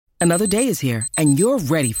Another day is here, and you're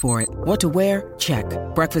ready for it. What to wear? Check.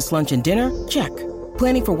 Breakfast, lunch, and dinner? Check.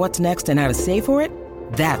 Planning for what's next and how to save for it?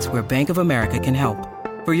 That's where Bank of America can help.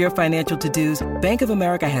 For your financial to-dos, Bank of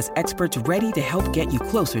America has experts ready to help get you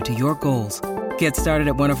closer to your goals. Get started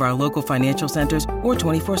at one of our local financial centers or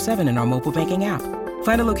 24/7 in our mobile banking app.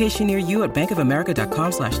 Find a location near you at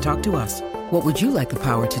bankofamerica.com/talktous. What would you like the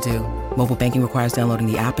power to do? Mobile banking requires downloading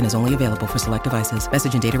the app and is only available for select devices.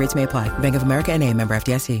 Message and data rates may apply. Bank of America N.A., member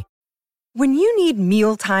FDIC. When you need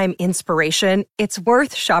mealtime inspiration, it's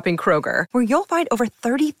worth shopping Kroger, where you'll find over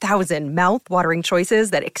 30,000 mouth-watering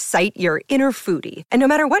choices that excite your inner foodie. And no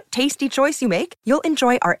matter what tasty choice you make, you'll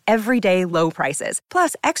enjoy our everyday low prices,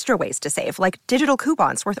 plus extra ways to save, like digital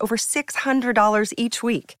coupons worth over $600 each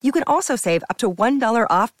week. You can also save up to $1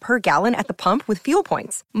 off per gallon at the pump with fuel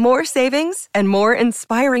points. More savings and more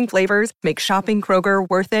inspiring flavors make shopping Kroger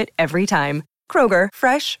worth it every time. Kroger,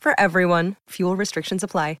 fresh for everyone. Fuel restrictions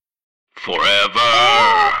apply. Forever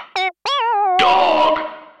Dog.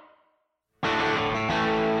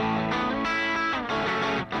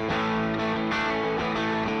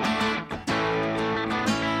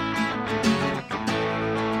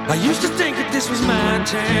 I used to think that this was my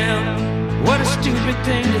town. What a stupid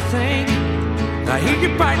thing to think. I hear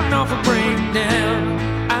you biting off a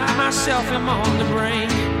breakdown. I myself am on the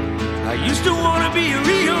brink. I used to want to be a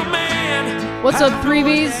real man. What's up,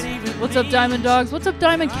 freebies? What's up, diamond dogs? What's up,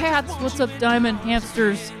 diamond cats? What's up, diamond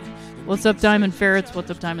hamsters? What's up, diamond ferrets? What's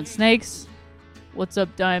up, diamond snakes? What's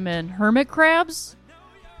up, diamond hermit crabs?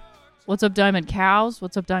 What's up, diamond cows?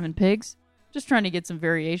 What's up, diamond pigs? Just trying to get some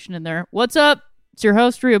variation in there. What's up? It's your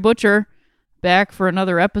host, Rhea Butcher, back for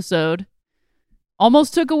another episode.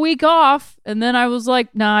 Almost took a week off, and then I was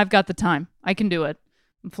like, nah, I've got the time. I can do it.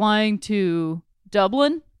 I'm flying to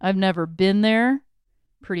Dublin. I've never been there.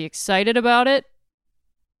 Pretty excited about it.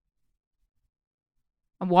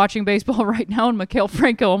 I'm watching baseball right now, and Maikel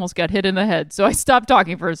Franco almost got hit in the head, so I stopped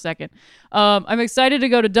talking for a second. I'm excited to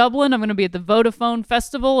go to Dublin. I'm going to be at the Vodafone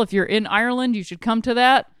Festival. If you're in Ireland, you should come to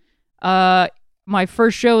that. My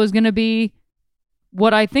first show is going to be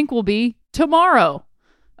what I think will be tomorrow.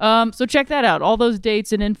 So check that out. All those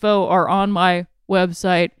dates and info are on my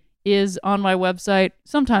website, is on my website.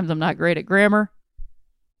 Sometimes I'm not great at grammar.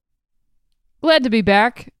 Glad to be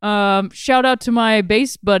back. Shout out to my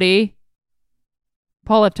bass buddy,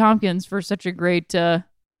 Paul F. Tompkins, for such a great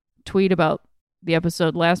tweet about the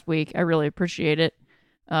episode last week. I really appreciate it.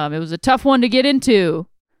 It was a tough one to get into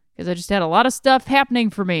because I just had a lot of stuff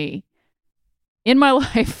happening for me in my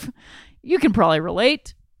life. You can probably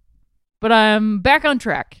relate, but I'm back on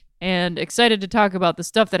track and excited to talk about the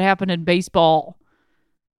stuff that happened in baseball.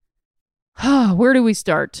 Where do we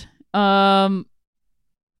start?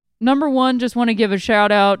 Number one, just want to give a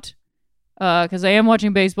shout out because I am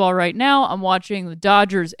watching baseball right now. I'm watching the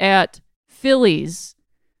Dodgers at Phillies.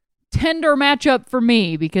 Tender matchup for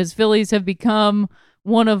me because Phillies have become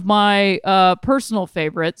one of my personal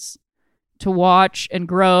favorites to watch and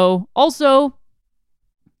grow. Also,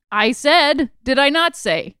 I said, did I not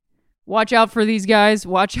say, watch out for these guys.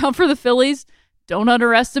 Watch out for the Phillies. Don't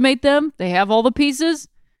underestimate them. They have all the pieces.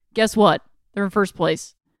 Guess what? They're in first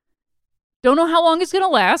place. Don't know how long it's going to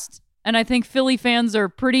last. And I think Philly fans are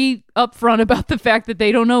pretty upfront about the fact that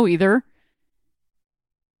they don't know either.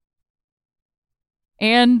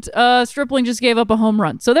 And Stripling just gave up a home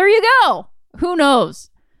run. So there you go. Who knows?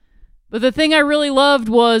 But the thing I really loved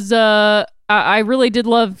was I really did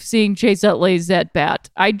love seeing Chase Utley's at bat.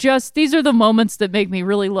 These are the moments that make me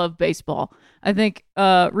really love baseball. I think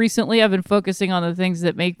recently I've been focusing on the things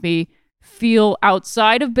that make me feel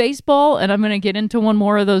outside of baseball. And I'm going to get into one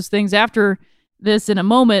more of those things after this in a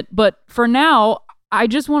moment, but for now, I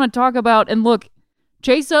just want to talk about, and look,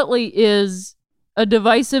 Chase Utley is a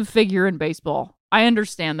divisive figure in baseball. I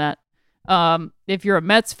understand that. If you're a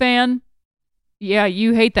Mets fan, yeah,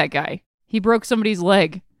 you hate that guy. He broke somebody's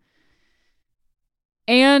leg.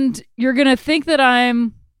 And you're going to think that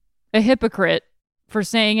I'm a hypocrite for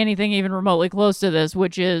saying anything even remotely close to this,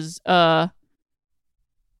 which is, I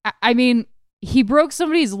mean, he broke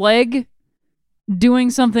somebody's leg doing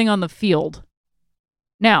something on the field.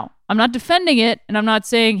 Now, I'm not defending it, and I'm not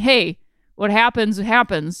saying, hey, what happens,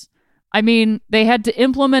 happens. I mean, they had to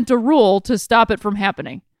implement a rule to stop it from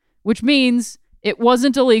happening, which means it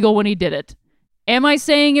wasn't illegal when he did it. Am I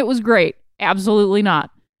saying it was great? Absolutely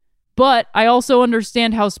not. But I also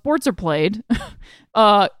understand how sports are played,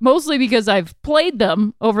 mostly because I've played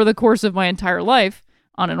them over the course of my entire life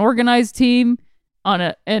on an organized team,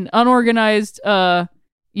 on an unorganized,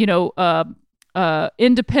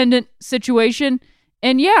 independent situation.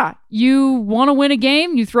 And yeah, you want to win a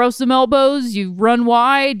game, you throw some elbows, you run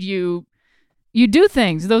wide, you you do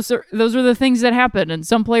things. Those are the things that happen. And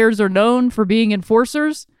some players are known for being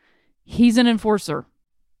enforcers. He's an enforcer.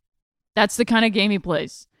 That's the kind of game he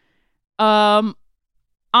plays.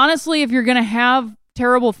 Honestly, if you're going to have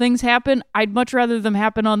terrible things happen, I'd much rather them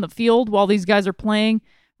happen on the field while these guys are playing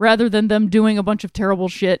rather than them doing a bunch of terrible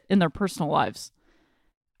shit in their personal lives.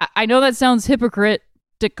 I know that sounds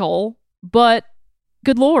hypocritical, but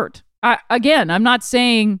good Lord. I'm not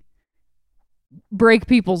saying break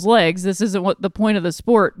people's legs. This isn't what the point of the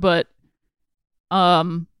sport, but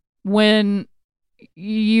when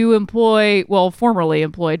you formerly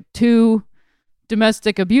employed 2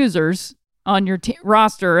 domestic abusers on your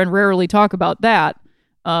roster and rarely talk about that,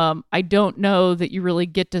 I don't know that you really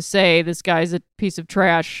get to say this guy's a piece of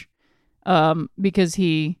trash because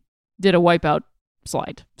he did a wipeout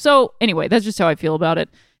slide. So anyway, that's just how I feel about it.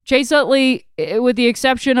 Chase Utley, with the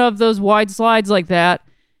exception of those wide slides like that,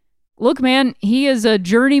 look, man, he is a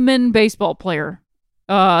journeyman baseball player.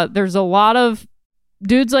 There's a lot of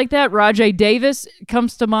dudes like that. Rajai Davis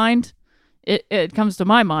comes to mind. It comes to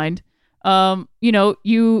my mind.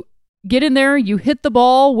 You get in there, you hit the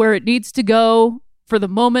ball where it needs to go for the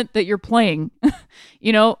moment that you're playing.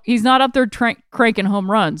 He's not up there cranking home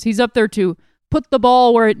runs. He's up there to put the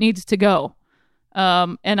ball where it needs to go.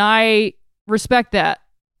 And I respect that.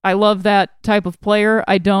 I love that type of player.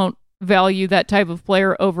 I don't value that type of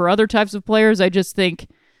player over other types of players. I just think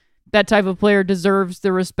that type of player deserves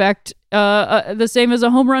the respect, the same as a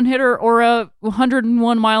home run hitter or a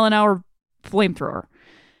 101 mile an hour flamethrower.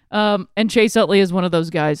 And Chase Utley is one of those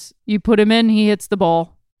guys. You put him in, he hits the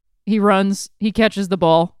ball, he runs, he catches the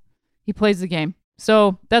ball, he plays the game.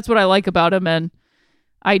 So that's what I like about him. And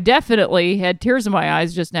I definitely had tears in my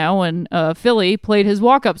eyes just now when Philly played his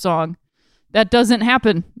walk-up song. That doesn't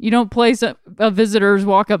happen. You don't play a visitor's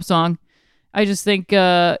walk-up song. I just think,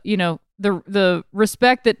 the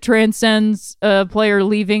respect that transcends a player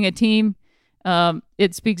leaving a team,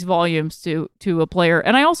 it speaks volumes to a player.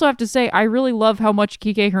 And I also have to say, I really love how much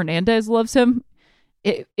Kike Hernandez loves him.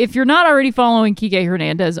 If you're not already following Kike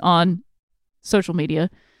Hernandez on social media,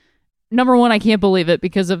 number one, I can't believe it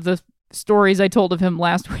because of the stories I told of him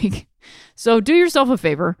last week. So do yourself a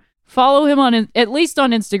favor. Follow him at least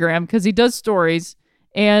on Instagram because he does stories,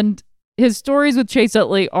 and his stories with Chase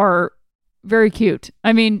Utley are very cute.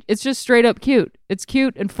 I mean, it's just straight up cute. It's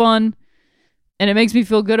cute and fun, and it makes me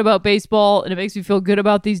feel good about baseball, and it makes me feel good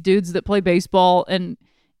about these dudes that play baseball, and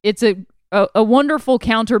it's a wonderful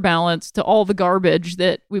counterbalance to all the garbage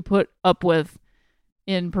that we put up with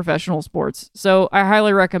in professional sports. So I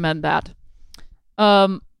highly recommend that.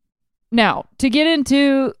 Now, to get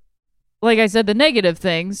into, like I said, the negative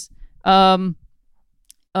things, in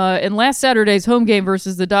last Saturday's home game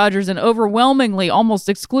versus the Dodgers, an overwhelmingly, almost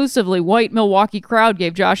exclusively white Milwaukee crowd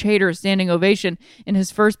gave Josh Hader a standing ovation in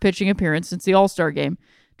his first pitching appearance since the All-Star game.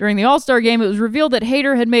 During the All-Star game, it was revealed that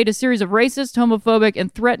Hader had made a series of racist, homophobic,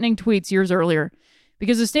 and threatening tweets years earlier.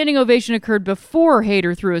 Because the standing ovation occurred before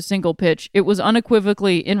Hader threw a single pitch, it was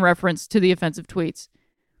unequivocally in reference to the offensive tweets.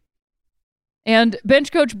 And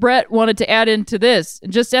bench coach Brett wanted to add into this.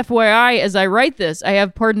 Just FYI, as I write this, I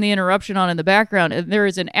have Pardon the Interruption on in the background, and there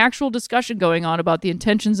is an actual discussion going on about the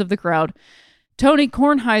intentions of the crowd. Tony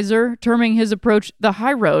Kornheiser, terming his approach the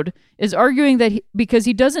high road, is arguing that because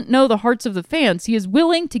he doesn't know the hearts of the fans, he is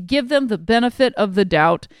willing to give them the benefit of the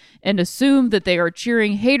doubt and assume that they are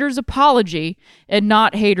cheering Hader's apology and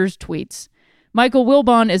not Hader's tweets. Michael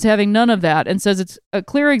Wilbon is having none of that and says it's a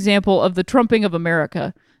clear example of the trumping of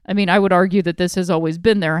America. I mean, I would argue that this has always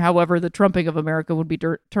been there. However, the trumping of America would be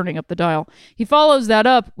turning up the dial. He follows that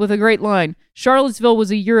up with a great line. Charlottesville was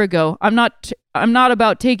a year ago. I'm not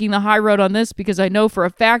about taking the high road on this because I know for a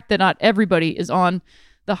fact that not everybody is on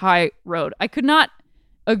the high road. I could not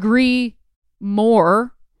agree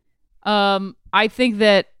more. I think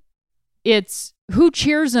that it's who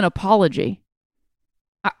cheers an apology.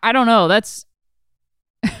 I don't know. That's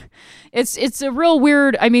it's a real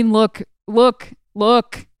weird. I mean, look.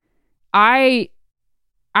 I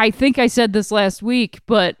think I said this last week,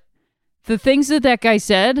 but the things that guy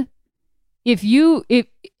said, if you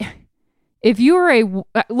are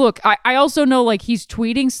I also know like he's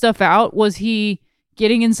tweeting stuff out. Was he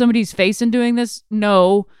getting in somebody's face and doing this?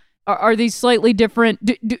 No. Are these slightly different?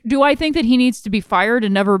 Do I think that he needs to be fired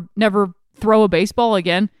and never throw a baseball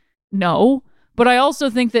again? No. But I also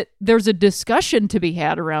think that there's a discussion to be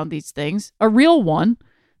had around these things, a real one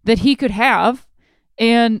that he could have,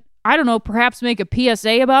 and I don't know, perhaps make a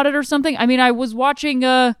PSA about it or something. I mean, I was watching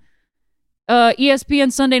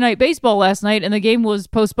ESPN Sunday Night Baseball last night, and the game was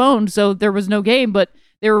postponed, so there was no game, but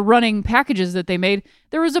they were running packages that they made.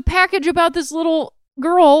 There was a package about this little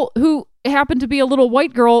girl who happened to be a little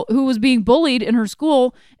white girl who was being bullied in her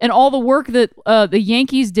school, and all the work that the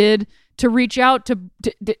Yankees did to reach out to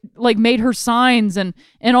like made her signs and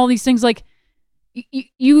all these things. Like,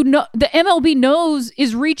 you know, the MLB knows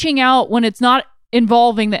is reaching out when it's not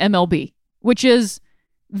involving the MLB, which is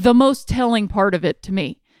the most telling part of it to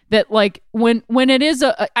me. That like when it is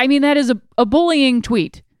that is a bullying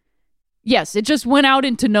tweet. Yes, it just went out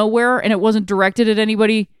into nowhere and it wasn't directed at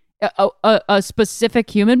anybody, a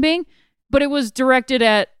specific human being, but it was directed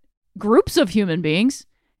at groups of human beings,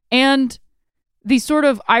 and the sort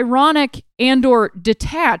of ironic and or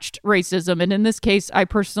detached racism. And in this case, I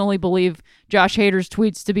personally believe Josh Hader's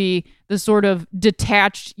tweets to be the sort of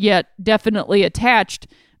detached yet definitely attached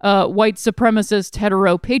white supremacist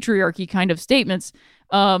hetero patriarchy kind of statements.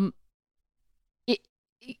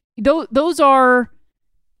 Those are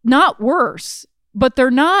not worse, but they're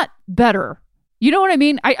not better. You know what I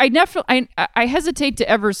mean? I hesitate to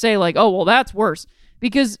ever say like, oh, well, that's worse,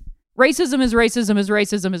 because racism is racism is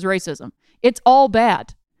racism is racism. It's all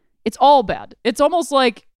bad. It's all bad. It's almost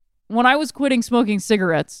like when I was quitting smoking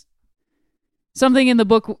cigarettes, something in the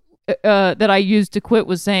book that I used to quit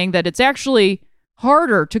was saying that it's actually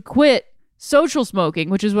harder to quit social smoking,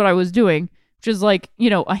 which is what I was doing, which is like, you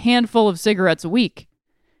know, a handful of cigarettes a week,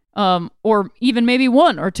 or even maybe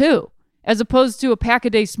one or two, as opposed to a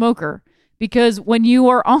pack-a-day smoker. Because when you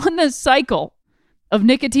are on this cycle of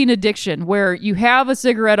nicotine addiction where you have a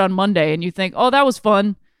cigarette on Monday and you think, oh, that was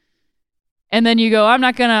fun, and then you go, I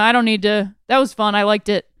don't need to, that was fun, I liked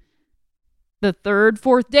it. The third,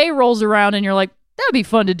 fourth day rolls around and you're like, that'd be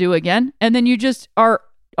fun to do again. And then you just are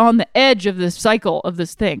on the edge of this cycle of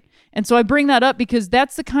this thing. And so I bring that up because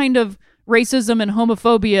that's the kind of racism and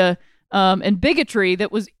homophobia and bigotry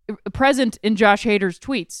that was present in Josh Hader's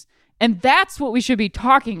tweets. And that's what we should be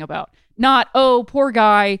talking about. Not, oh, poor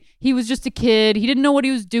guy, he was just a kid, he didn't know what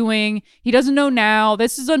he was doing, he doesn't know now,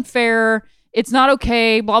 this is unfair, it's not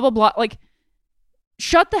okay, blah, blah, blah. Like,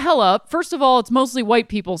 shut the hell up. First of all, it's mostly white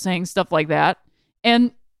people saying stuff like that.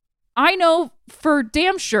 And I know for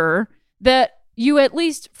damn sure that you, at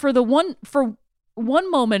least for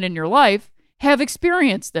one moment in your life, have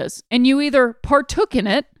experienced this, and you either partook in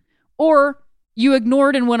it or you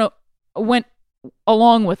ignored and went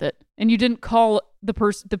along with it, and you didn't call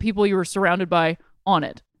the people you were surrounded by on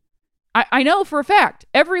it. I know for a fact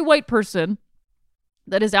every white person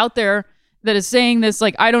that is out there that is saying this,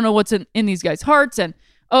 like, I don't know what's in these guys' hearts, and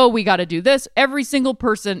oh, we got to do this. Every single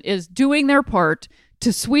person is doing their part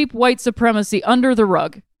to sweep white supremacy under the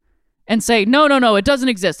rug and say, no, it doesn't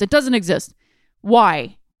exist. It doesn't exist.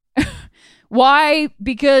 Why? Why?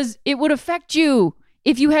 Because it would affect you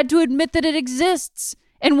if you had to admit that it exists.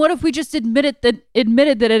 And what if we just admitted that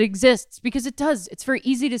it exists? Because it does. It's very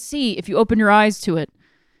easy to see if you open your eyes to it.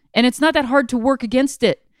 And it's not that hard to work against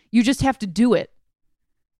it. You just have to do it.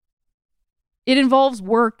 It involves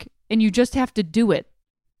work, and you just have to do it.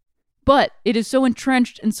 But it is so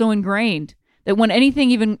entrenched and so ingrained that when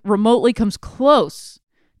anything even remotely comes close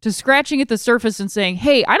to scratching at the surface and saying,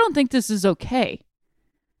 hey, I don't think this is okay,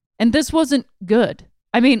 and this wasn't good.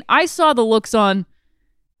 I mean, I saw the looks on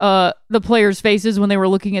the players' faces when they were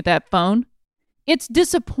looking at that phone. It's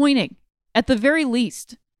disappointing, at the very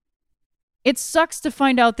least. It sucks to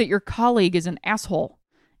find out that your colleague is an asshole,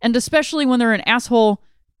 and especially when they're an asshole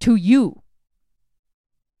to you.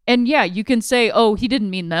 And yeah, you can say, oh, he didn't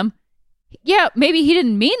mean them. Yeah, maybe he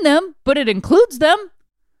didn't mean them, but it includes them.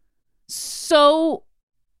 So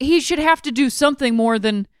he should have to do something more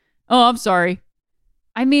than, oh, I'm sorry.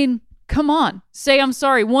 I mean, come on. Say I'm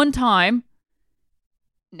sorry one time.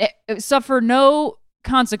 Suffer no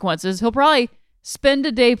consequences. He'll probably spend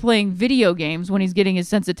a day playing video games when he's getting his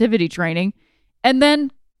sensitivity training, and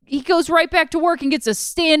then he goes right back to work and gets a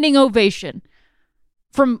standing ovation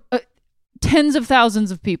from tens of thousands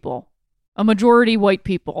of people, a majority white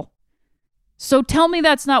people. So tell me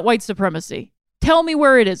that's not white supremacy. Tell me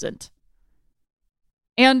where it isn't.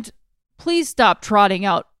 And please stop trotting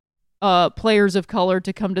out players of color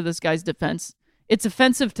to come to this guy's defense. It's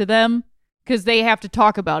offensive to them because they have to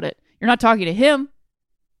talk about it. You're not talking to him.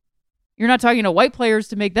 You're not talking to white players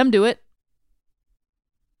to make them do it.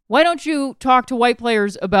 Why don't you talk to white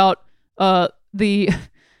players about the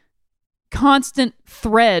constant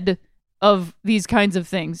thread of these kinds of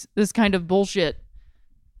things, this kind of bullshit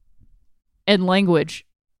and language?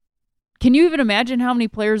 Can you even imagine how many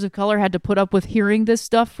players of color had to put up with hearing this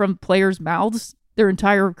stuff from players' mouths their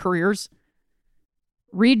entire careers?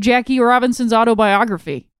 Read Jackie Robinson's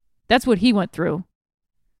autobiography. That's what he went through.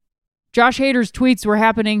 Josh Hader's tweets were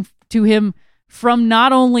happening to him from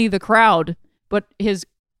not only the crowd, but his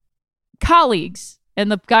colleagues and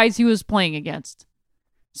the guys he was playing against.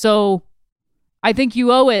 So I think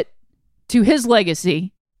you owe it to his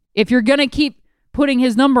legacy. If you're going to keep putting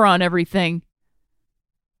his number on everything,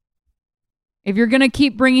 if you're going to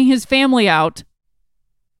keep bringing his family out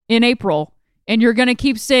in April, and you're going to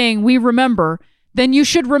keep saying, we remember, then you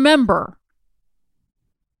should remember.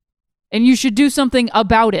 And you should do something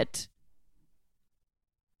about it.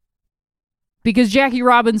 Because Jackie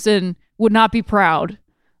Robinson would not be proud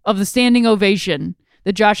of the standing ovation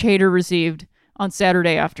that Josh Hader received on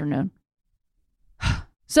Saturday afternoon.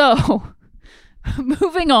 So,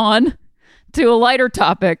 moving on to a lighter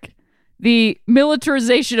topic, the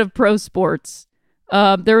militarization of pro sports.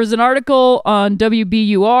 There was an article on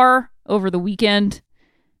WBUR over the weekend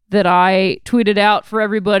that I tweeted out for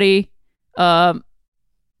everybody to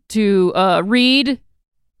read.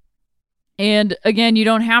 And again, you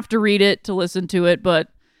don't have to read it to listen to it, but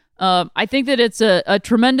I think that it's a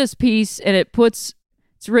tremendous piece, and it's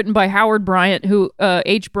written by Howard Bryant, who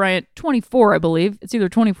H. Bryant 24, I believe. It's either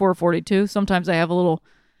 24 or 42. Sometimes I have a little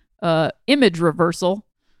image reversal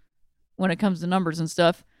when it comes to numbers and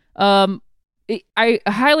stuff. I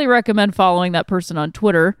highly recommend following that person on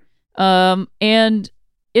Twitter. And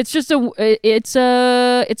it's just it's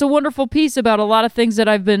a wonderful piece about a lot of things that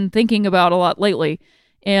I've been thinking about a lot lately.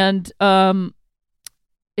 And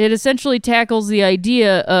it essentially tackles the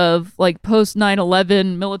idea of like post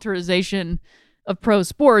 9/11 militarization of pro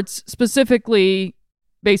sports, specifically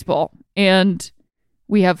baseball. And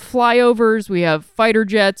we have flyovers, we have fighter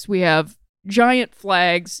jets, we have giant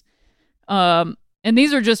flags. And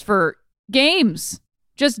these are just for games,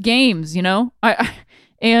 you know?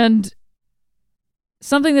 And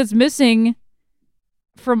something that's missing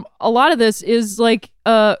from a lot of this is like,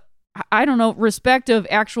 I don't know, respect of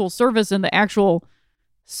actual service and the actual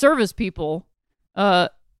service people.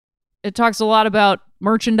 It talks a lot about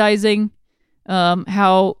merchandising,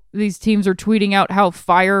 how these teams are tweeting out how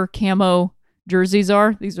fire camo jerseys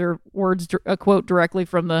are. These are words, a quote directly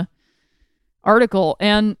from the article.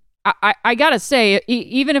 And I gotta say,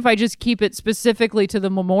 even if I just keep it specifically to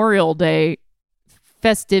the Memorial Day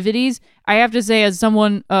festivities, I have to say, as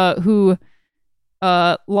someone who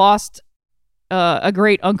lost a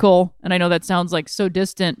great uncle, and I know that sounds like so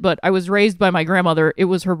distant, but I was raised by my grandmother. It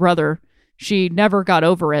was her brother. She never got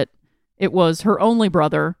over it. It was her only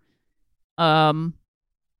brother.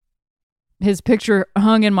 His picture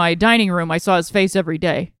hung in my dining room. I saw his face every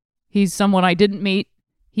day. He's someone I didn't meet.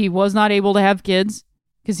 He was not able to have kids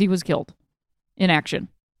because he was killed in action.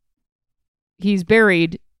 He's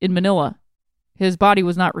buried in Manila. His body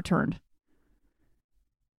was not returned.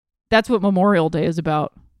 That's what Memorial Day is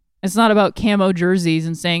about. It's not about camo jerseys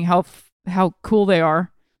and saying how cool they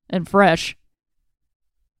are and fresh.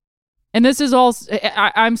 And this is all,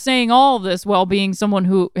 I'm saying all of this while being someone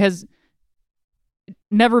who has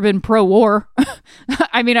never been pro-war.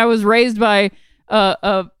 I mean, I was raised by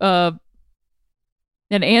an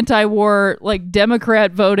anti-war, like,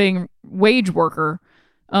 Democrat voting wage worker.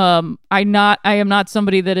 I am not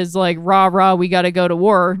somebody that is like, rah, rah, we got to go to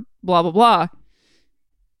war, blah, blah, blah.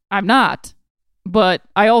 I'm not. But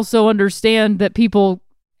I also understand that people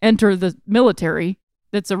enter the military.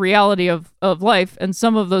 That's a reality of life. And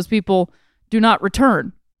some of those people do not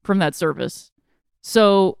return from that service.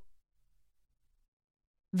 So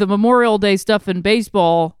the Memorial Day stuff in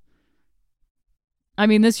baseball, I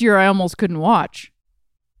mean, this year I almost couldn't watch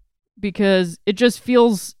because it just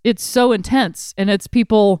feels, it's so intense, and it's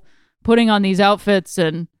people putting on these outfits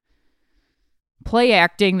and play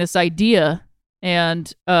acting this idea.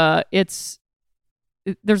 And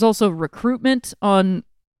there's also recruitment on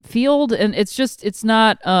field, and it's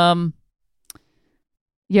not, one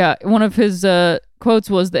of his quotes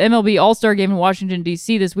was, the MLB All-Star Game in Washington,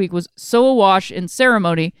 D.C. this week was so awash in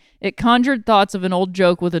ceremony, it conjured thoughts of an old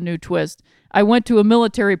joke with a new twist. I went to a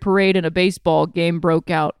military parade and a baseball game broke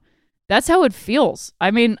out. That's how it feels.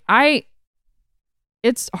 I mean,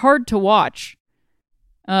 it's hard to watch.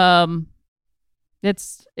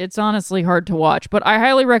 It's honestly hard to watch, but I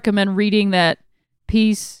highly recommend reading that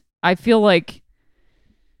piece. I feel like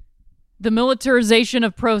the militarization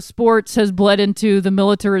of pro sports has bled into the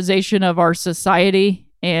militarization of our society.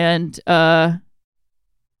 And I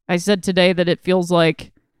said today that it feels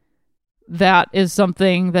like that is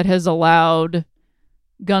something that has allowed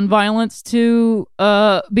gun violence to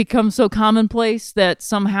become so commonplace that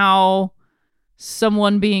somehow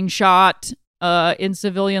someone being shot in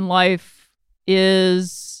civilian life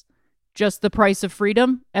is just the price of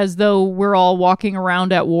freedom, as though we're all walking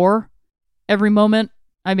around at war every moment.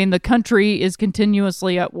 I mean, the country is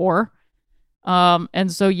continuously at war.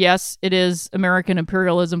 And so, yes, it is American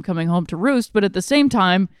imperialism coming home to roost, but at the same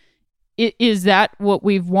time, is that what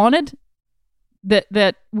we've wanted?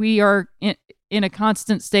 That we are in a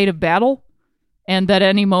constant state of battle and that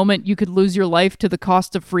any moment you could lose your life to the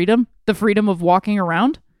cost of freedom, the freedom of walking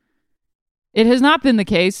around. It has not been the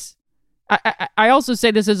case. I also say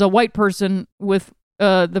this as a white person with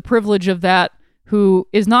the privilege of that, who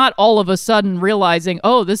is not all of a sudden realizing,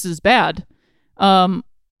 oh, this is bad. The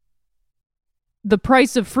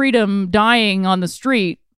price of freedom dying on the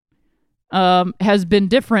street has been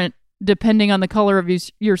different depending on the color of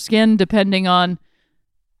your skin, depending on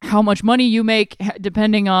how much money you make,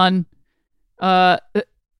 depending on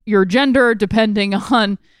your gender, depending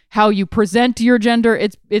on how you present your gender.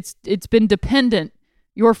 It's been dependent.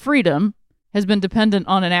 Your freedom has been dependent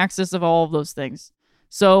on an axis of all of those things.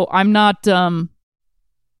 So I'm not, I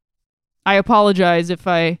apologize if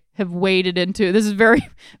I have waded into, this is very,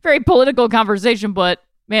 very political conversation, but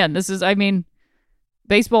man,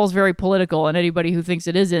 baseball is very political, and anybody who thinks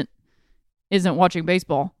it isn't watching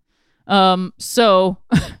baseball. So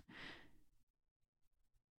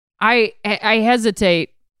I hesitate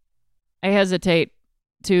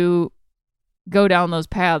to go down those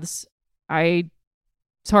paths.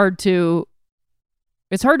 It's hard to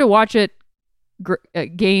watch it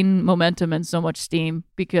gain momentum and so much steam,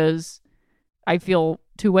 because I feel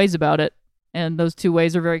two ways about it, and those two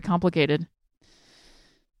ways are very complicated.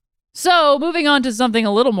 So, moving on to something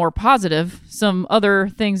a little more positive, some other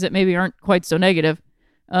things that maybe aren't quite so negative.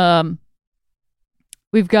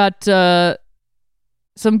 We've got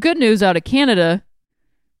some good news out of Canada.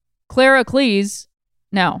 Claire Ecclese.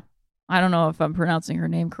 Now, I don't know if I'm pronouncing her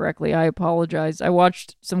name correctly. I apologize. I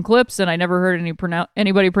watched some clips and I never heard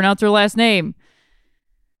anybody pronounce her last name.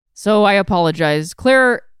 So I apologize.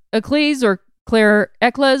 Claire Ecclese, or Claire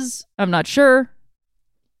Eccles, I'm not sure,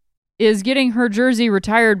 is getting her jersey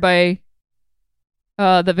retired by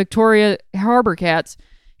the Victoria Harbour Cats.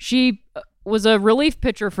 She was a relief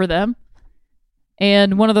pitcher for them,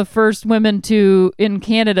 and one of the first women in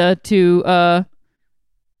Canada to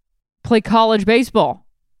play college baseball.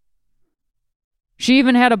 She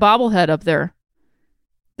even had a bobblehead up there.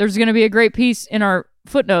 There's going to be a great piece in our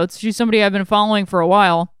footnotes. She's somebody I've been following for a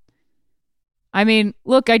while. I mean,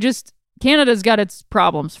 look, Canada's got its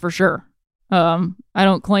problems for sure. I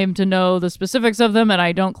don't claim to know the specifics of them, and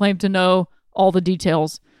I don't claim to know all the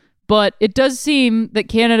details. But it does seem that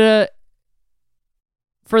Canada,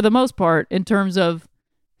 for the most part, in terms of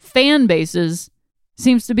fan bases,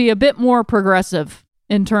 seems to be a bit more progressive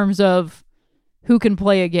in terms of who can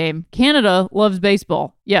play a game. Canada loves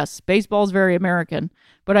baseball. Yes, baseball is very American.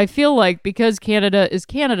 But I feel like because Canada is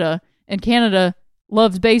Canada, and Canada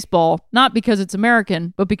loves baseball, not because it's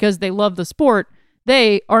American, but because they love the sport,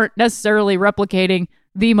 they aren't necessarily replicating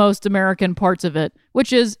the most American parts of it,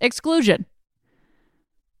 which is exclusion.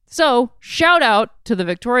 So, shout out to the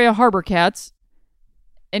Victoria Harbour Cats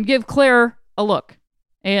and give Claire a look.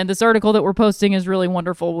 And this article that we're posting is really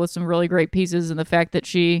wonderful, with some really great pieces, and the fact that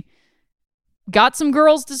she got some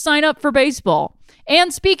girls to sign up for baseball.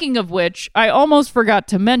 And speaking of which, I almost forgot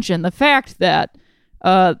to mention the fact that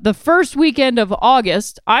the first weekend of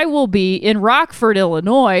August, I will be in Rockford,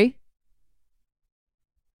 Illinois,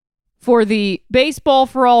 for the Baseball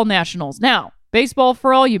for All Nationals. Now, Baseball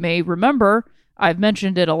for All, you may remember, I've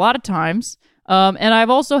mentioned it a lot of times, and I've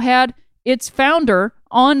also had its founder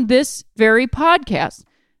on this very podcast.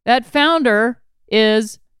 That founder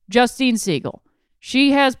is Justine Siegel.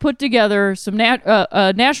 She has put together some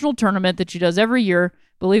a national tournament that she does every year.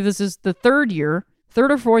 I believe this is the third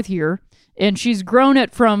or fourth year, and she's grown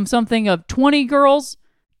it from something of 20 girls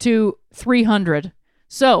to 300.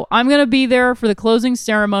 So I'm going to be there for the closing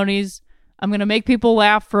ceremonies. I'm going to make people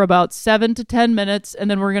laugh for about 7 to 10 minutes,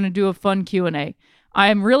 and then we're going to do a fun Q&A.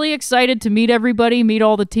 I'm really excited to meet everybody, meet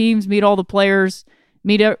all the teams, meet all the players,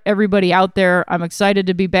 meet everybody out there. I'm excited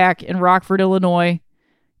to be back in Rockford, Illinois,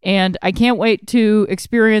 and I can't wait to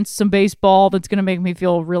experience some baseball that's going to make me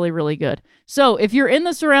feel really, really good. So if you're in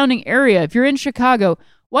the surrounding area, if you're in Chicago,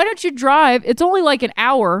 why don't you drive? It's only like an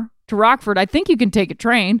hour to Rockford. I think you can take a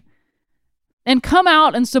train. And come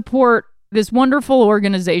out and support this wonderful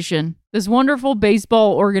organization, this wonderful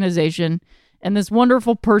baseball organization, and this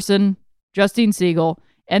wonderful person, Justine Siegel,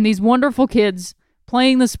 and these wonderful kids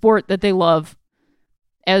playing the sport that they love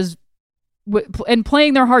and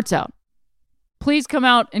playing their hearts out. Please come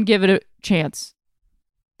out and give it a chance.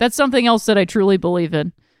 That's something else that I truly believe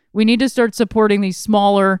in. We need to start supporting these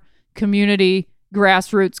smaller community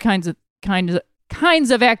grassroots kinds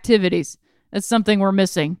of activities. That's something we're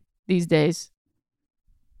missing these days.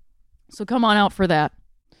 So come on out for that.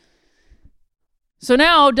 So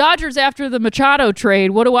now, Dodgers after the Machado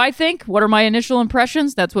trade. What do I think? What are my initial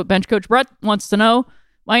impressions? That's what bench coach Brett wants to know.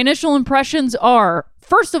 My initial impressions are,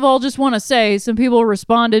 first of all, just want to say some people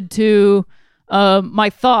responded to my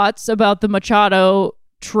thoughts about the Machado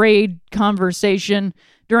trade conversation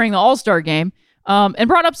during the All-Star game, and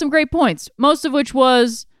brought up some great points, most of which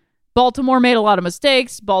was Baltimore made a lot of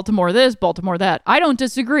mistakes, Baltimore this, Baltimore that. I don't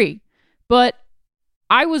disagree, but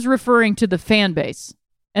I was referring to the fan base.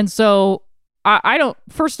 And so I don't,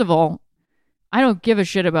 first of all, I don't give a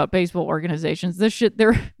shit about baseball organizations. This shit,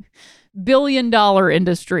 they're billion-dollar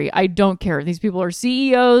industry. I don't care. These people are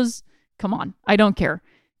CEOs. Come on. I don't care.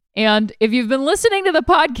 And if you've been listening to the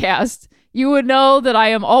podcast, you would know that I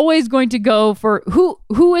am always going to go for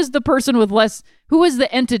who is the person with less, who is the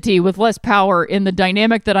entity with less power in the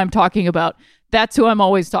dynamic that I'm talking about. That's who I'm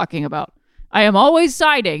always talking about. I am always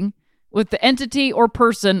siding with the entity or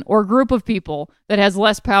person or group of people that has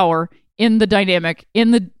less power in the dynamic,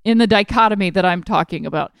 in the dichotomy that I'm talking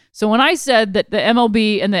about. So when I said that the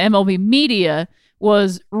MLB and the MLB media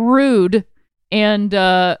was rude and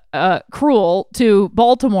cruel to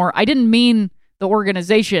Baltimore, I didn't mean the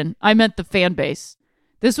organization. I meant the fan base.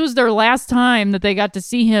 This was their last time that they got to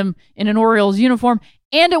see him in an Orioles uniform,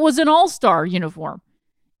 and it was an all-star uniform.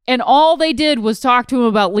 And all they did was talk to him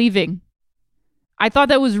about leaving. I thought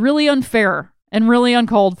that was really unfair and really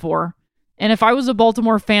uncalled for. And if I was a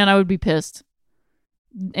Baltimore fan, I would be pissed.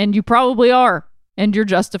 And you probably are. And you're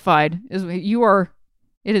justified. You are.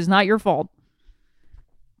 It is not your fault.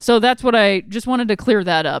 So that's what I just wanted to clear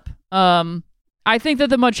that up. I think that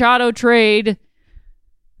the Machado trade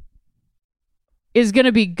is going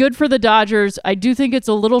to be good for the Dodgers. I do think it's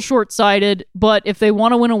a little short-sighted, but if they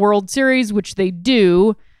want to win a World Series, which they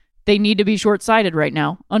do, they need to be short-sighted right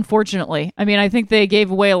now, unfortunately. I mean, I think they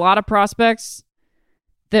gave away a lot of prospects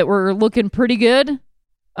that were looking pretty good.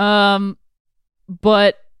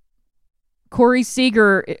 But Corey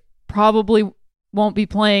Seager probably won't be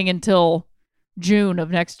playing until June of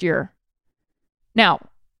next year. Now,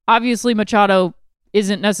 obviously Machado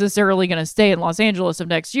isn't necessarily going to stay in Los Angeles of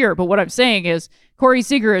next year, but what I'm saying is Corey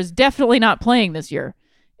Seager is definitely not playing this year.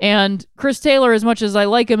 And Chris Taylor, as much as I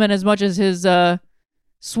like him and as much as his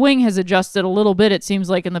swing has adjusted a little bit, it seems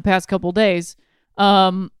like in the past couple days,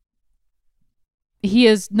 he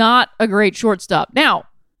is not a great shortstop. Now,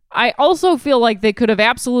 I also feel like they could have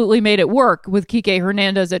absolutely made it work with Kike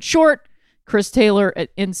Hernandez at short, Chris Taylor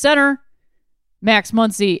in center, Max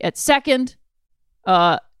Muncy at second,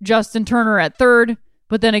 Justin Turner at third.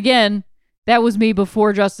 But then again, that was me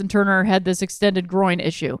before Justin Turner had this extended groin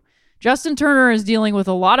issue. Justin Turner is dealing with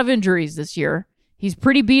a lot of injuries this year. He's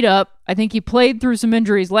pretty beat up. I think he played through some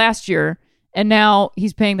injuries last year, and now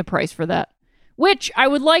he's paying the price for that. Which I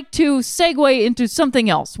would like to segue into something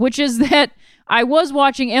else, which is that I was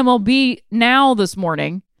watching MLB Now this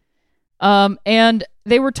morning, and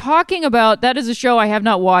they were talking about, that is a show I have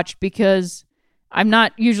not watched because I'm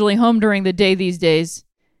not usually home during the day these days.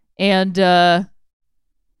 And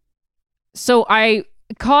so I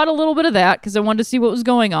caught a little bit of that because I wanted to see what was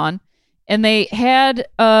going on. And they had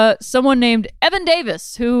someone named Evan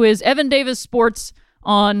Davis, who is Evan Davis Sports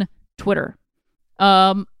on Twitter.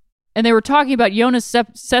 And they were talking about Yoenis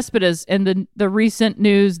Cespedes and the recent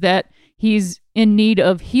news that he's in need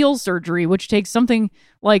of heel surgery, which takes something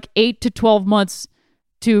like 8 to 12 months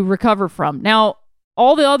to recover from. Now,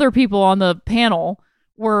 all the other people on the panel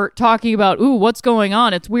were talking about, ooh, what's going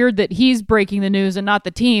on? It's weird that he's breaking the news and not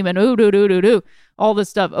the team, and all this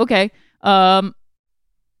stuff. Okay.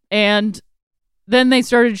 And then they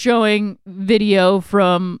started showing video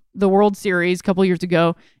from the World Series a couple years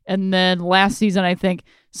ago, and then last season, I think,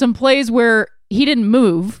 some plays where he didn't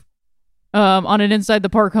move on an inside the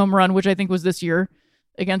park home run, which I think was this year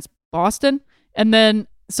against Boston, and then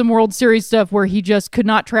some World Series stuff where he just could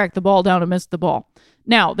not track the ball down and missed the ball.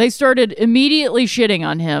 Now, they started immediately shitting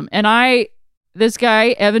on him, and this guy,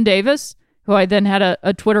 Evan Davis, who I then had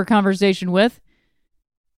a Twitter conversation with,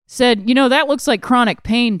 said, that looks like chronic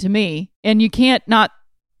pain to me, and you can't not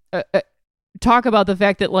talk about the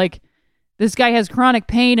fact that, like, this guy has chronic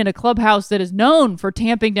pain in a clubhouse that is known for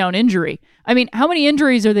tamping down injury. I mean, how many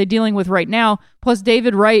injuries are they dealing with right now? Plus,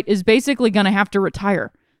 David Wright is basically going to have to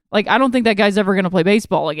retire. Like, I don't think that guy's ever going to play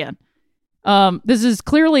baseball again. This is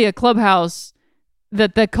clearly a clubhouse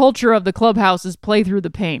that the culture of the clubhouse is play through the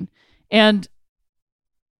pain. And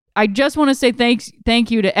I just want to say thank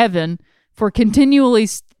you to Evan for continually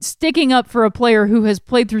sticking up for a player who has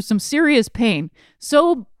played through some serious pain.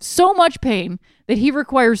 So much pain that he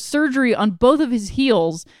requires surgery on both of his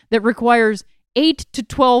heels that requires 8 to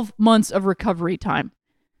 12 months of recovery time.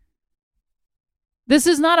 This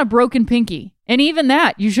is not a broken pinky. And even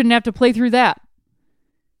that, you shouldn't have to play through that.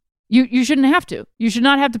 You shouldn't have to. You should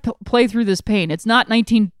not have to play through this pain. It's not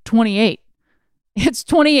 1928. It's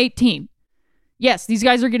 2018. Yes, these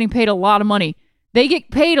guys are getting paid a lot of money. They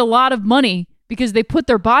get paid a lot of money because they put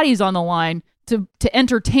their bodies on the line to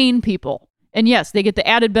entertain people. And yes, they get the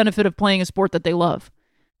added benefit of playing a sport that they love.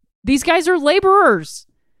 These guys are laborers.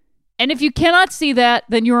 And if you cannot see that,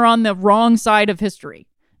 then you're on the wrong side of history.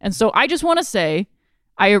 And so I just want to say,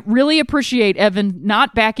 I really appreciate Evan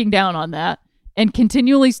not backing down on that and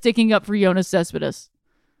continually sticking up for Yoenis Cespedes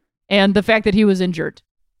and the fact that he was injured.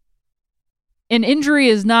 An injury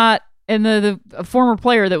is not, and the former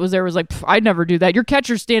player that was there was like, I'd never do that. Your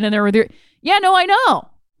catcher's standing there with your, yeah, no, I know.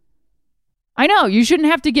 You shouldn't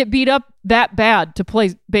have to get beat up that bad to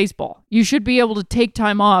play baseball. You should be able to take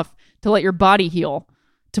time off to let your body heal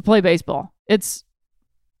to play baseball. It's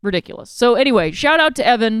ridiculous. So anyway, shout out to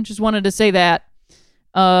Evan. Just wanted to say that.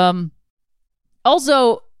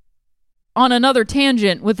 Also, on another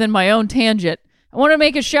tangent within my own tangent, I want to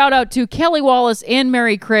make a shout out to Kelly Wallace and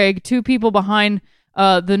Mary Craig, two people behind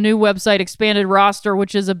the new website Expanded Roster,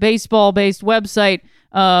 which is a baseball-based website,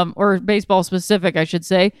 or baseball-specific, I should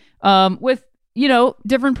say, with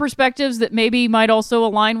different perspectives that maybe might also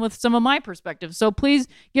align with some of my perspectives. So please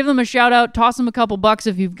give them a shout out. Toss them a couple bucks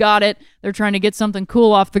if you've got it. They're trying to get something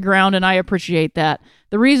cool off the ground, and I appreciate that.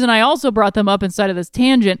 The reason I also brought them up inside of this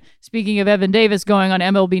tangent, speaking of Evan Davis going on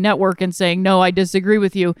MLB Network and saying, no, I disagree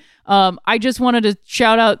with you. I just wanted to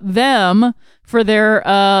shout out them for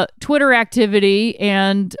their Twitter activity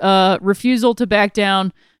and refusal to back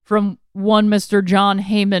down from one Mr. John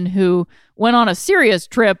Heyman, who went on a serious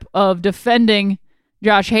trip of defending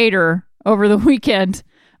Josh Hader over the weekend.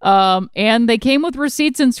 And they came with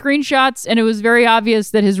receipts and screenshots, and it was very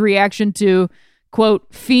obvious that his reaction to,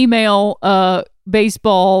 quote, female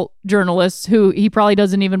baseball journalists, who he probably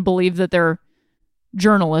doesn't even believe that they're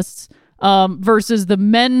journalists, versus the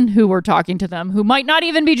men who were talking to them, who might not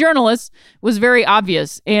even be journalists, was very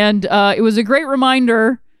obvious. And it was a great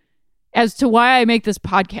reminder as to why I make this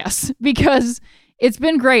podcast, because it's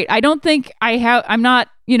been great. I don't think I'm not,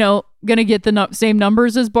 going to get the same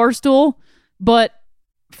numbers as Barstool, but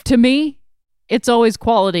to me, it's always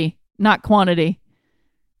quality, not quantity.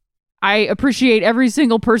 I appreciate every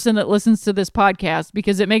single person that listens to this podcast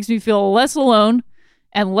because it makes me feel less alone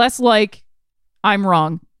and less like I'm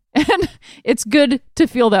wrong. And it's good to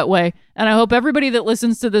feel that way. And I hope everybody that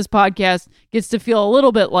listens to this podcast gets to feel a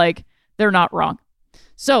little bit like they're not wrong.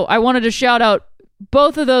 So I wanted to shout out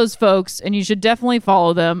both of those folks, and you should definitely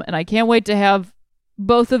follow them. And I can't wait to have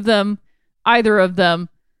both of them, either of them,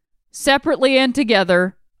 separately and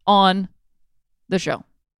together on the show.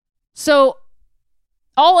 So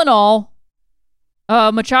all in all,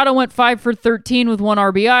 Machado went 5 for 13 with 1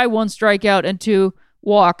 RBI, 1 strikeout, and 2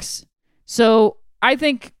 walks. So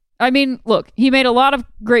look, he made a lot of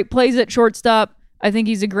great plays at shortstop. I think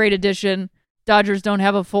he's a great addition. Dodgers don't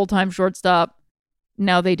have a full-time shortstop.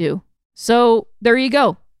 Now they do. So there you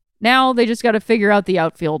go. Now they just got to figure out the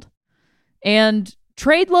outfield. And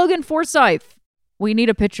trade Logan Forsythe. We need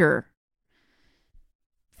a pitcher.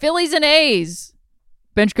 Phillies and A's.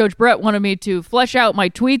 Bench coach Brett wanted me to flesh out my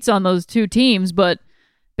tweets on those two teams, but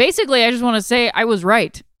basically I just want to say I was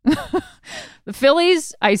right. The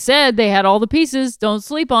Phillies, I said they had all the pieces. Don't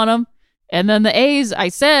sleep on them. And then the A's, I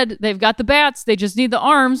said they've got the bats. They just need the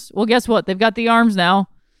arms. Well, guess what? They've got the arms now.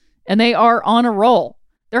 And they are on a roll.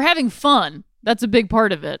 They're having fun. That's a big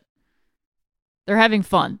part of it. They're having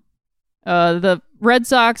fun. The Red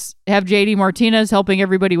Sox have JD Martinez helping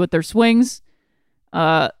everybody with their swings.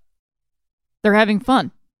 They're having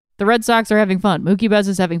fun. The Red Sox are having fun. Mookie Betts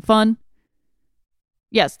is having fun.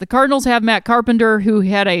 Yes, the Cardinals have Matt Carpenter, who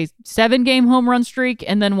had a 7-game home run streak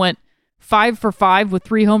and then went 5 for 5 with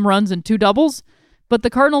 3 home runs and 2 doubles. But the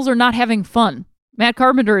Cardinals are not having fun. Matt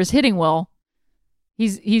Carpenter is hitting well.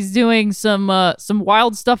 He's doing some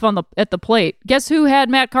wild stuff at the plate. Guess who had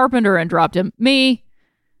Matt Carpenter and dropped him? Me.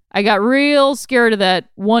 I got real scared of that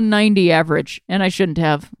 190 average, and I shouldn't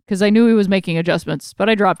have, because I knew he was making adjustments, but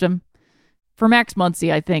I dropped him for Max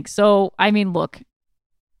Muncy, I think. So, look,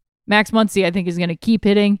 Max Muncy, I think, is going to keep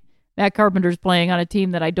hitting. Matt Carpenter's playing on a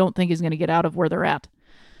team that I don't think is going to get out of where they're at.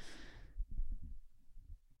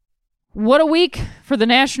 What a week for the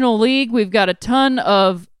National League. We've got a ton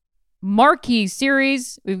of marquee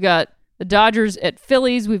series. We've got the Dodgers at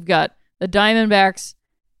Phillies. We've got the Diamondbacks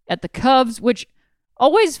at the Cubs, which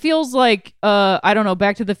always feels like,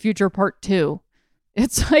 Back to the Future Part 2.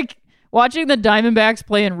 It's like watching the Diamondbacks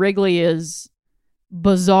play in Wrigley is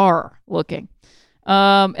bizarre looking.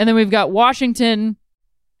 And then we've got the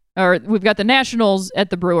Nationals at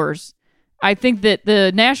the Brewers. I think that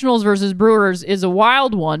the Nationals versus Brewers is a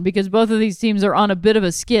wild one because both of these teams are on a bit of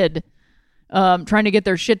a skid, trying to get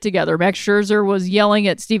their shit together. Max Scherzer was yelling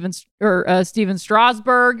at Steven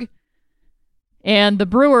Strasburg. And the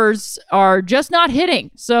Brewers are just not hitting.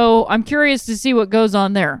 So I'm curious to see what goes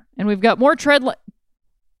on there. And we've got more trade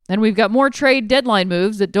deadline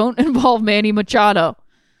moves that don't involve Manny Machado.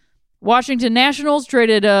 Washington Nationals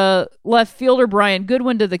traded left fielder Brian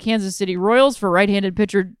Goodwin to the Kansas City Royals for right-handed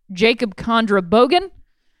pitcher Jacob Condra Bogan.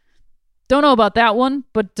 Don't know about that one,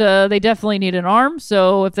 but they definitely need an arm.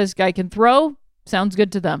 So if this guy can throw, sounds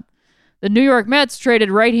good to them. The New York Mets traded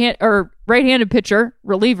right-handed pitcher,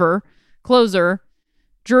 reliever, closer,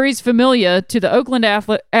 Juris Familia to the Oakland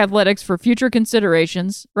Athletics for future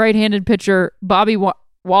considerations, right-handed pitcher Bobby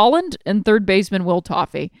Walland and third baseman Will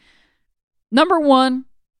Toffey. Number one,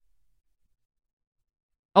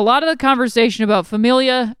 a lot of the conversation about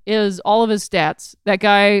Familia is all of his stats. That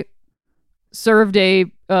guy served a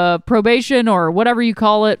probation or whatever you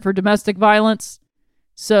call it for domestic violence.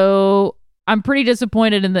 So I'm pretty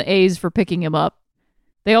disappointed in the A's for picking him up.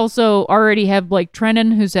 They also already have Blake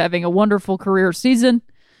Treinen, who's having a wonderful career season.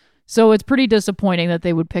 So it's pretty disappointing that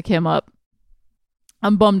they would pick him up.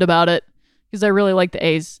 I'm bummed about it because I really like the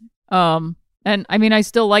A's. And I mean, I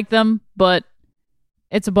still like them, but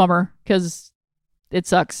it's a bummer because it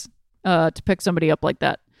sucks to pick somebody up like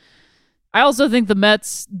that. I also think the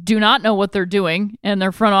Mets do not know what they're doing, and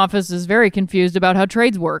their front office is very confused about how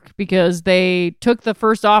trades work because they took the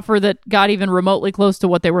first offer that got even remotely close to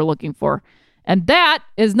what they were looking for. And that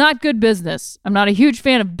is not good business. I'm not a huge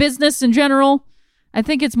fan of business in general. I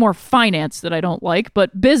think it's more finance that I don't like,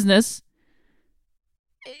 but business,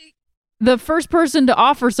 the first person to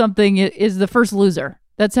offer something is the first loser.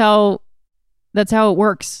 That's how it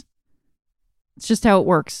works. It's just how it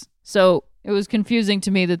works. So it was confusing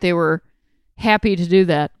to me that they were happy to do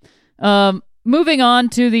that. Moving on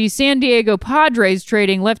to the San Diego Padres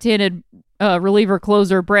trading left-handed reliever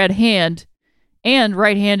closer Brad Hand and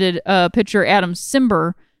right-handed pitcher Adam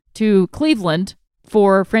Simber to Cleveland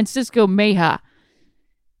for Francisco Mejia.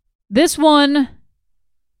 This one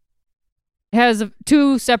has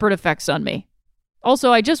two separate effects on me.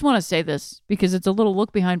 Also, I just want to say this because it's a little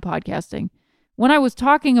look behind podcasting. When I was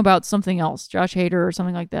talking about something else, Josh Hader or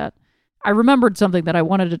something like that, I remembered something that I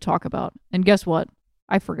wanted to talk about. And guess what?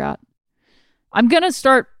 I forgot. I'm going to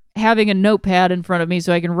start having a notepad in front of me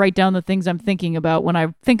so I can write down the things I'm thinking about when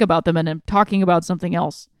I think about them and I'm talking about something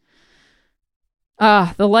else.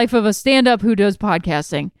 The life of a stand-up who does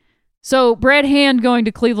podcasting. So Brad Hand going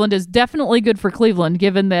to Cleveland is definitely good for Cleveland,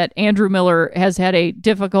 given that Andrew Miller has had a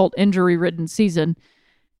difficult injury-ridden season.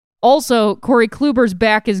 Also, Corey Kluber's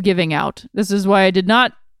back is giving out. This is why I did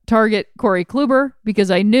not target Corey Kluber,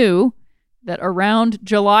 because I knew that around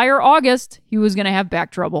July or August, he was going to have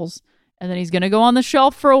back troubles. And then he's going to go on the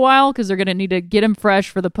shelf for a while because they're going to need to get him fresh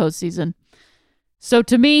for the postseason. So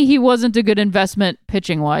to me, he wasn't a good investment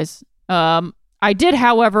pitching-wise. I did,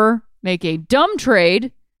 however, make a bad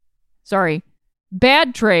trade.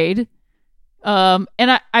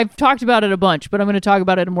 And I've talked about it a bunch, but I'm going to talk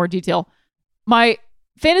about it in more detail. My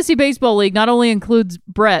fantasy baseball league not only includes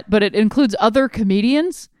Brett, but it includes other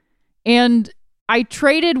comedians. And I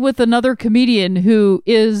traded with another comedian who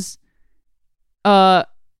is a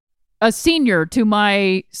senior to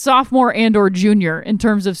my sophomore and or junior in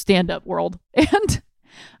terms of stand-up world. And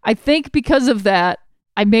I think because of that,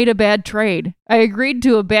 I made a bad trade. I agreed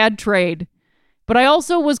to a bad trade. But I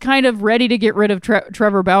also was kind of ready to get rid of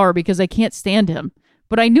Trevor Bauer because I can't stand him.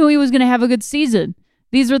 But I knew he was going to have a good season.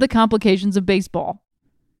 These are the complications of baseball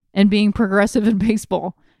and being progressive in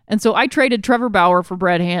baseball. And so I traded Trevor Bauer for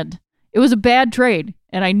Brad Hand. It was a bad trade,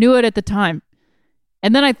 and I knew it at the time.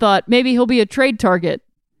 And then I thought maybe he'll be a trade target.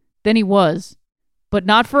 Then he was. But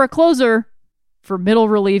not for a closer, for middle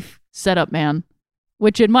relief setup man,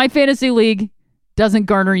 which in my fantasy league doesn't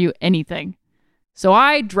garner you anything. So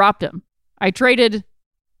I dropped him. I traded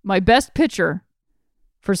my best pitcher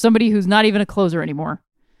for somebody who's not even a closer anymore.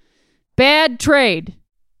 Bad trade.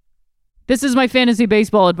 This is my fantasy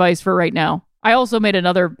baseball advice for right now. I also made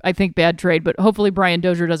another, I think, bad trade, but hopefully Brian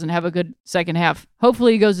Dozier doesn't have a good second half.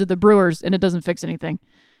 Hopefully he goes to the Brewers and it doesn't fix anything.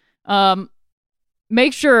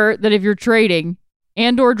 Make sure that if you're trading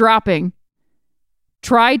and or dropping,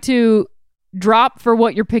 try to drop for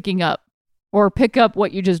what you're picking up or pick up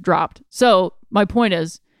what you just dropped. So my point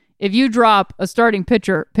is, if you drop a starting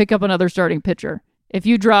pitcher, pick up another starting pitcher. If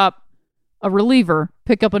you drop a reliever,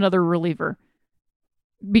 pick up another reliever.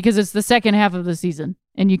 Because it's the second half of the season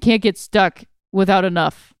and you can't get stuck without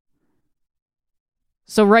enough.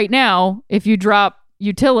 So right now, if you drop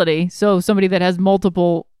utility, so somebody that has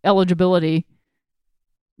multiple eligibility,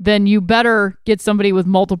 then you better get somebody with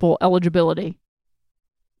multiple eligibility.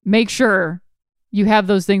 Make sure you have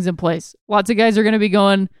those things in place. Lots of guys are going to be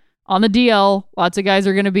going on the DL. Lots of guys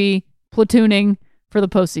are going to be platooning for the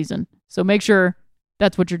postseason. So make sure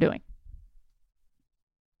that's what you're doing.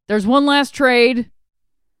 There's one last trade.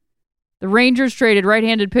 The Rangers traded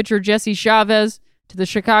right-handed pitcher Jesse Chavez to the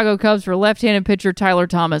Chicago Cubs for left-handed pitcher Tyler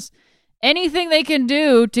Thomas. Anything they can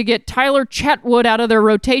do to get Tyler Chatwood out of their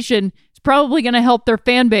rotation is probably going to help their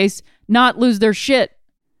fan base not lose their shit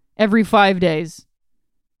every 5 days.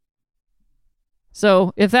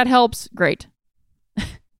 So if that helps, great.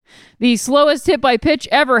 The slowest hit by pitch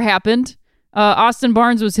ever happened. Austin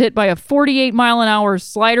Barnes was hit by a 48-mile-an-hour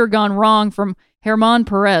slider gone wrong from Herman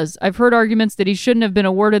Perez. I've heard arguments that he shouldn't have been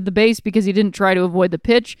awarded the base because he didn't try to avoid the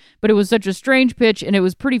pitch, but it was such a strange pitch and it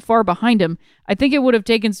was pretty far behind him. I think it would have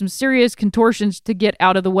taken some serious contortions to get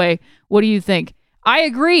out of the way. What do you think? I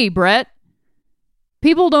agree, Brett.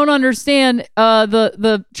 People don't understand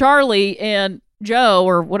the Charlie and Joe,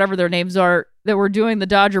 or whatever their names are, that were doing the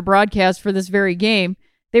Dodger broadcast for this very game.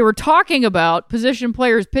 They were talking about position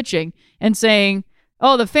players pitching and saying,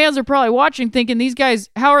 oh, the fans are probably watching thinking, these guys,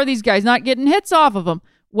 how are these guys not getting hits off of them?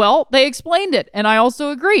 Well, they explained it, and I also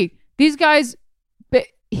agree. These guys,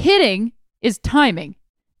 hitting is timing.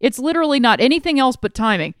 It's literally not anything else but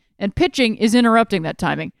timing, and pitching is interrupting that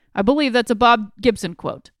timing. I believe that's a Bob Gibson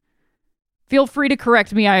quote. Feel free to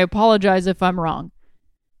correct me. I apologize if I'm wrong.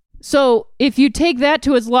 So if you take that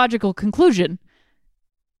to its logical conclusion,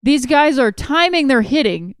 these guys are timing their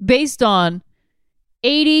hitting based on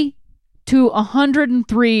 80 to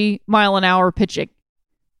 103 mile an hour pitching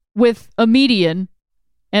with a median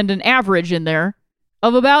and an average in there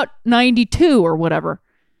of about 92 or whatever.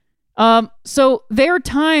 So they're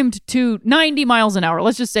timed to 90 miles an hour.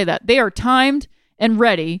 Let's just say that. They are timed and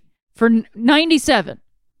ready for 97.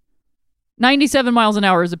 97 miles an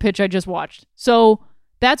hour is a pitch I just watched. So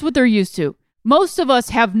that's what they're used to. Most of us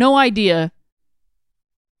have no idea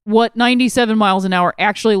what 97 miles an hour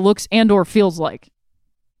actually looks and or feels like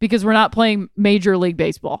because we're not playing Major League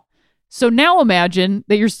Baseball. So now imagine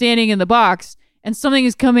that you're standing in the box and something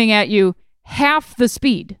is coming at you half the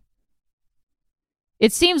speed.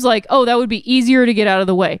 It seems like, oh, that would be easier to get out of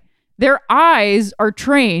the way. Their eyes are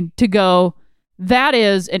trained to go, that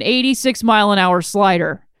is an 86 mile an hour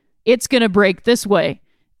slider. It's going to break this way.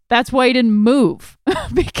 That's why he didn't move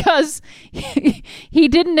because he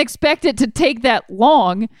didn't expect it to take that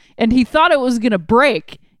long and he thought it was going to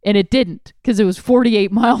break and it didn't because it was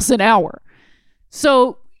 48 miles an hour.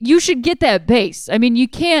 So you should get that base. I mean, you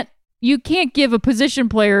can't give a position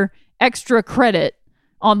player extra credit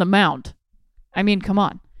on the mound. I mean, come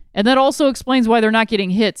on. And that also explains why they're not getting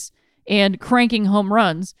hits and cranking home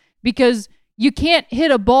runs because you can't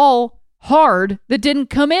hit a ball hard that didn't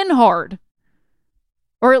come in hard.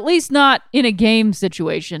 Or at least not in a game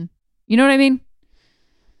situation. You know what I mean?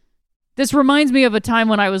 This reminds me of a time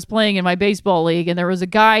when I was playing in my baseball league and there was a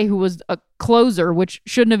guy who was a closer, which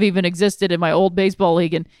shouldn't have even existed in my old baseball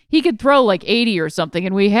league, and he could throw like 80 or something,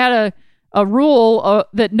 and we had a rule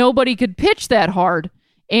that nobody could pitch that hard,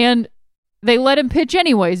 and they let him pitch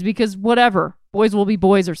anyways because whatever, boys will be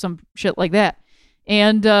boys or some shit like that.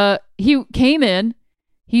 And he came in,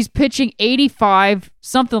 he's pitching 85,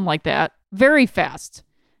 something like that, very fast.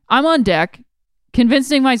 I'm on deck,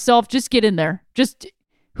 convincing myself, just get in there. Just,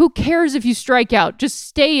 who cares if you strike out? Just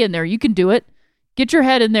stay in there. You can do it. Get your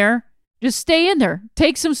head in there. Just stay in there.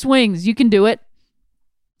 Take some swings. You can do it.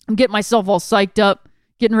 I'm getting myself all psyched up,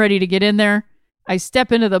 getting ready to get in there. I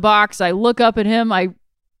step into the box. I look up at him. I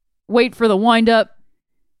wait for the windup,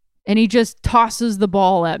 and he just tosses the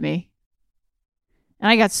ball at me.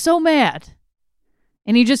 And I got so mad.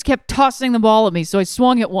 And he just kept tossing the ball at me. So I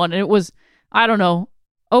swung at one, and it was, I don't know,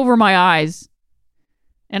 over my eyes,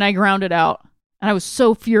 and I grounded out. And I was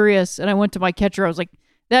so furious, and I went to my catcher. I was like,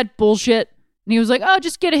 that bullshit. And he was like, oh,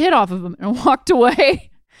 just get a hit off of him, and walked away,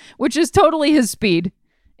 which is totally his speed.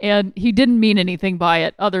 And he didn't mean anything by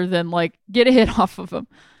it other than, like, get a hit off of him.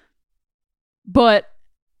 But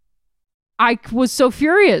I was so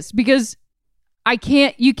furious because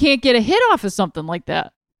you can't get a hit off of something like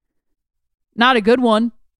that. Not a good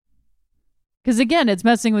one. Because, again, it's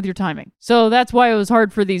messing with your timing. So that's why it was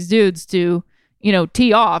hard for these dudes to,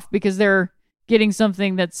 tee off because they're getting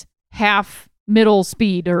something that's half middle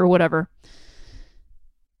speed or whatever.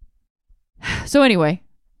 So anyway,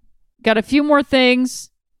 got a few more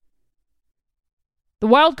things. The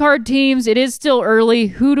wildcard teams, it is still early.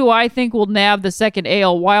 Who do I think will nab the second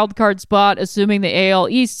AL wildcard spot, assuming the AL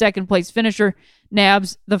East second place finisher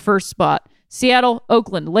nabs the first spot? Seattle,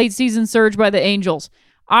 Oakland, late season surge by the Angels.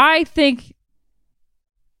 I think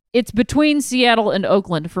it's between Seattle and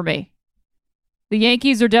Oakland for me. The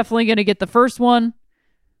Yankees are definitely going to get the first one.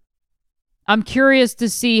 I'm curious to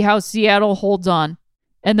see how Seattle holds on.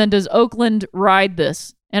 And then does Oakland ride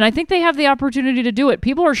this And I think they have the opportunity to do it.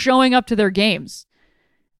 People are showing up to their games.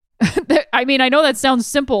 I mean, I know that sounds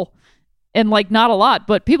simple and like not a lot,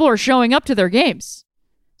 but people are showing up to their games.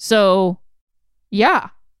 So, yeah,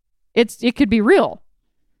 it could be real.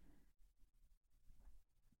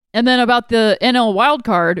 And then about the NL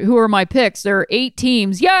wildcard, who are my picks? There are 8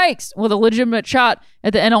 teams, yikes, with a legitimate shot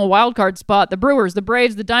at the NL wildcard spot. The Brewers, the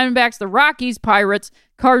Braves, the Diamondbacks, the Rockies, Pirates,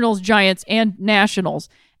 Cardinals, Giants, and Nationals.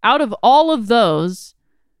 Out of all of those,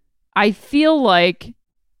 I feel like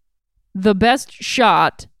the best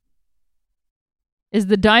shot is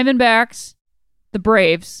the Diamondbacks, the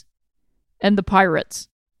Braves, and the Pirates.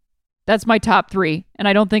 That's my top 3, and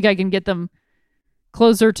I don't think I can get them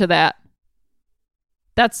closer to that.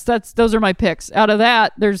 Those are my picks. Out of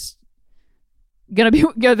that, there's gonna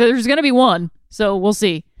be one. So we'll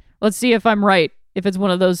see. Let's see if I'm right. If it's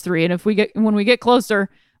one of those 3, and when we get closer,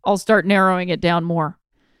 I'll start narrowing it down more.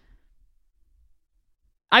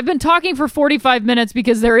 I've been talking for 45 minutes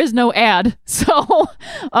because there is no ad. So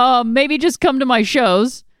maybe just come to my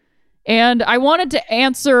shows. And I wanted to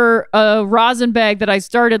answer a rosin bag that I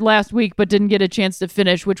started last week but didn't get a chance to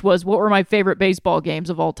finish, which was what were my favorite baseball games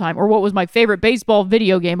of all time, or what was my favorite baseball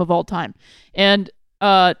video game of all time. And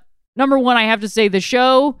number one, I have to say the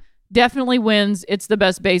show definitely wins. It's the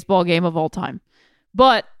best baseball game of all time.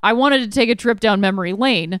 But I wanted to take a trip down memory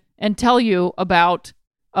lane and tell you about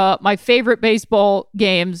my favorite baseball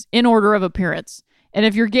games in order of appearance. And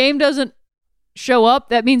if your game doesn't show up,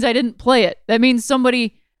 that means I didn't play it. That means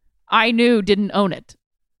somebody I knew didn't own it.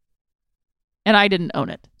 And I didn't own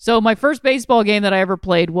it. So my first baseball game that I ever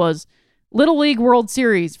played was Little League World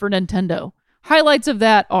Series for Nintendo. Highlights of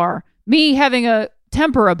that are me having a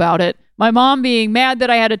temper about it, my mom being mad that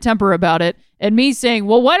I had a temper about it, and me saying,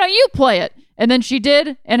 well, why don't you play it? And then she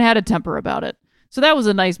did and had a temper about it. So that was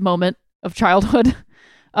a nice moment of childhood.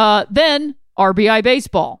 Then RBI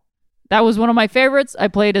Baseball. That was one of my favorites. I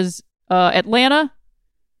played as Atlanta.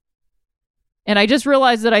 And I just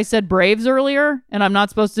realized that I said Braves earlier, and I'm not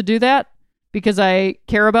supposed to do that because I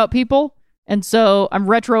care about people. And so I'm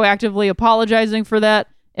retroactively apologizing for that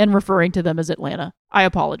and referring to them as Atlanta. I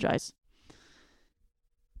apologize.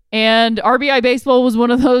 And RBI Baseball was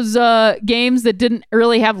one of those games that didn't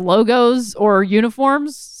really have logos or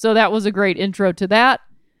uniforms. So that was a great intro to that.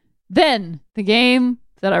 Then the game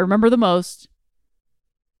that I remember the most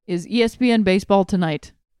is ESPN Baseball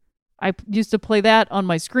Tonight. I used to play that on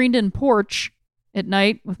my screened-in porch at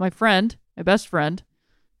night with my friend, my best friend.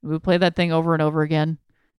 We would play that thing over and over again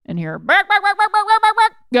and hear, bark, bark, bark, bark, bark, bark,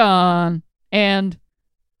 bark, gone, and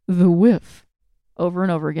the whiff over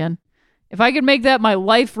and over again. If I could make that my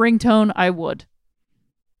life ringtone, I would.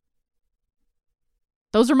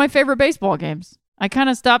 Those are my favorite baseball games. I kind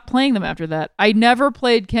of stopped playing them after that. I never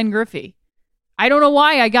played Ken Griffey. I don't know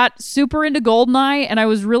why. I got super into GoldenEye, and I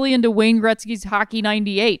was really into Wayne Gretzky's Hockey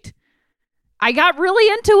 98. I got really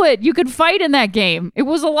into it. You could fight in that game. It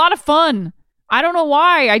was a lot of fun. I don't know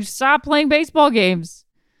why. I stopped playing baseball games.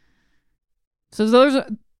 So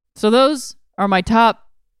those are my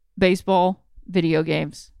top baseball video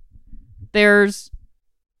games. There's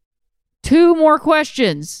 2 more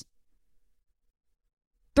questions.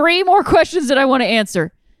 3 more questions that I want to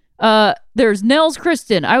answer. There's Nels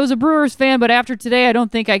Kristen. I was a Brewers fan, but after today, I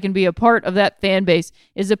don't think I can be a part of that fan base.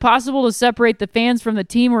 Is it possible to separate the fans from the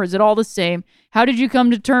team, or is it all the same? How did you come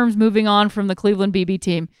to terms moving on from the Cleveland BB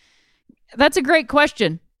team? That's a great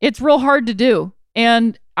question. It's real hard to do.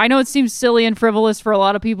 And I know it seems silly and frivolous for a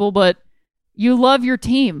lot of people, but you love your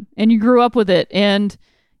team and you grew up with it and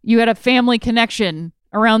you had a family connection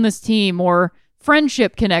around this team or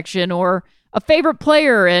friendship connection or a favorite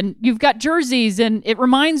player, and you've got jerseys, and it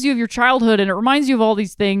reminds you of your childhood, and it reminds you of all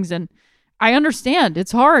these things. And I understand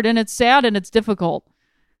it's hard and it's sad and it's difficult,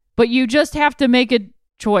 but you just have to make a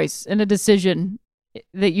choice and a decision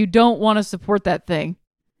that you don't want to support that thing.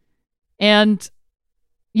 And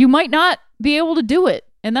you might not be able to do it,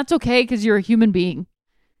 and that's okay because you're a human being.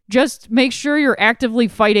 Just make sure you're actively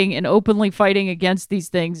fighting and openly fighting against these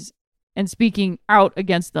things and speaking out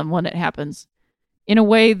against them when it happens in a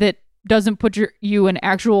way that doesn't put you in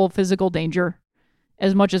actual physical danger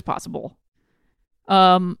as much as possible.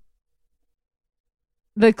 The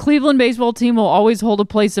Cleveland baseball team will always hold a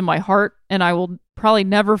place in my heart, and I will probably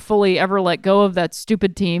never fully ever let go of that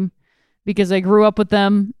stupid team because I grew up with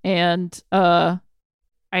them, and I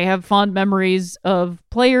have fond memories of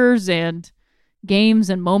players and games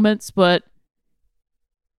and moments, but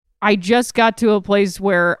I just got to a place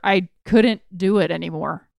where I couldn't do it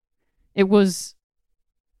anymore. It was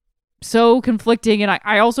so conflicting, and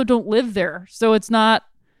I also don't live there, so it's not.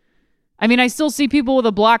 I mean, I still see people with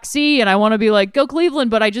a block C, and I want to be like, go Cleveland,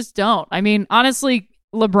 but I just don't. I mean, honestly,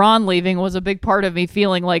 LeBron leaving was a big part of me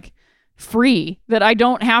feeling like free, that I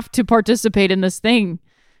don't have to participate in this thing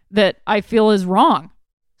that I feel is wrong.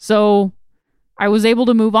 So I was able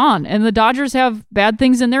to move on. And the Dodgers have bad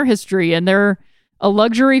things in their history, and they're a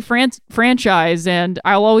luxury franchise, and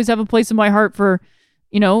I'll always have a place in my heart for,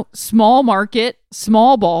 small market,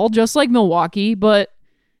 small ball, just like Milwaukee. But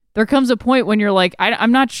there comes a point when you're like,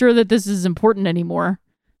 I'm not sure that this is important anymore.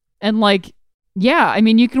 And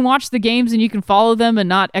you can watch the games and you can follow them and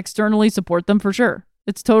not externally support them for sure.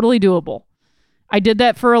 It's totally doable. I did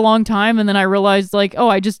that for a long time, and then I realized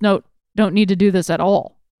I just don't need to do this at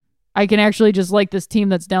all. I can actually just like this team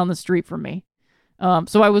that's down the street from me.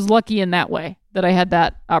 So I was lucky in that way that I had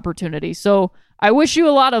that opportunity. So I wish you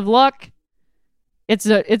a lot of luck. It's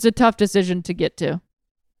a tough decision to get to.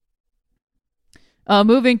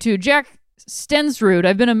 Moving to Jack Stensrud.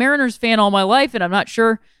 I've been a Mariners fan all my life, and I'm not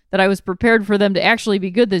sure that I was prepared for them to actually be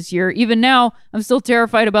good this year. Even now, I'm still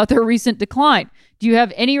terrified about their recent decline. Do you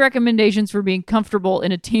have any recommendations for being comfortable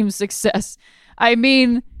in a team's success? I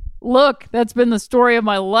mean, look, that's been the story of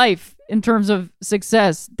my life in terms of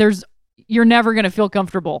success. You're never going to feel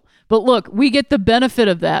comfortable. But look, we get the benefit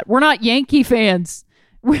of that. We're not Yankee fans.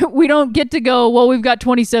 We don't get to go, well, we've got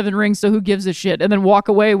 27 rings, so who gives a shit? And then walk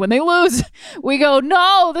away when they lose. We go,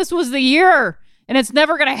 no, this was the year, and it's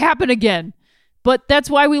never going to happen again. But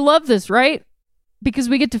that's why we love this, right? Because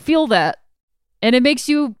we get to feel that. And it makes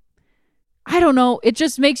you, it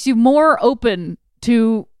just makes you more open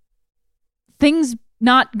to things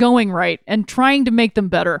not going right and trying to make them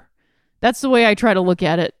better. That's the way I try to look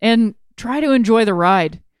at it, and try to enjoy the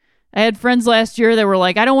ride. I had friends last year that were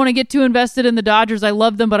like, I don't want to get too invested in the Dodgers. I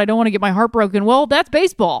love them, but I don't want to get my heart broken. Well, that's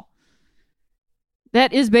baseball.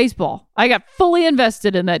 That is baseball. I got fully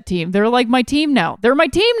invested in that team. They're like my team now. They're my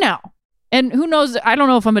team now. And who knows? I don't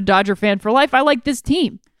know if I'm a Dodger fan for life. I like this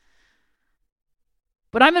team.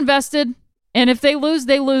 But I'm invested. And if they lose,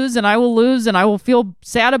 they lose. And I will lose. And I will feel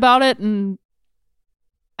sad about it. And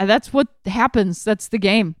that's what happens. That's the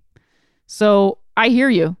game. So I hear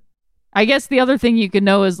you. I guess the other thing you can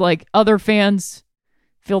know is other fans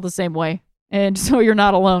feel the same way. And so you're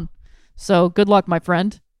not alone. So good luck, my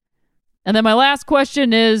friend. And then my last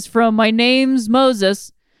question is from My Name's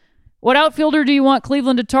Moses. What outfielder do you want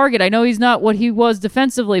Cleveland to target? I know he's not what he was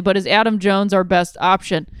defensively, but is Adam Jones our best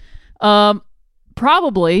option?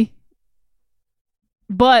 Probably.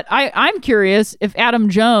 But I'm curious if Adam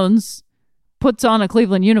Jones puts on a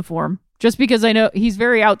Cleveland uniform, just because I know he's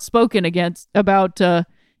very outspoken about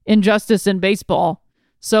injustice in baseball.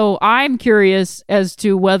 So I'm curious as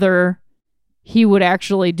to whether he would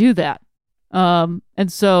actually do that. And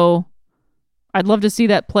so I'd love to see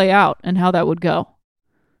that play out and how that would go.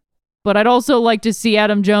 But I'd also like to see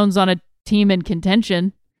Adam Jones on a team in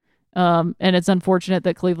contention. And it's unfortunate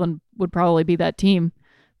that Cleveland would probably be that team.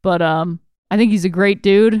 But I think he's a great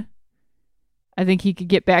dude. I think he could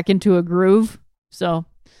get back into a groove. So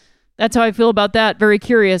that's how I feel about that. Very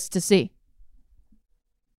curious to see.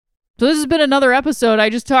 So this has been another episode. I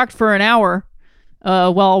just talked for an hour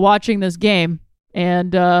while watching this game,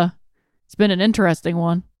 and it's been an interesting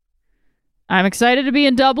one. I'm excited to be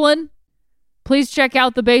in Dublin. Please check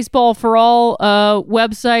out the Baseball for All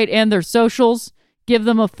website and their socials. Give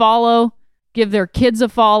them a follow. Give their kids a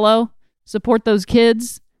follow. Support those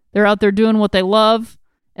kids. They're out there doing what they love,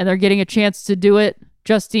 and they're getting a chance to do it.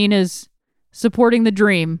 Justine is supporting the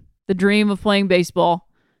dream of playing baseball,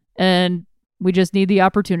 and we just need the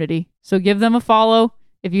opportunity. So give them a follow.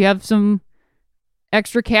 If you have some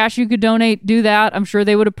extra cash you could donate, do that. I'm sure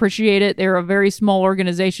they would appreciate it. They're a very small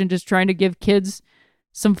organization just trying to give kids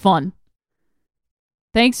some fun.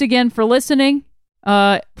 Thanks again for listening.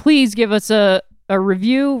 Please give us a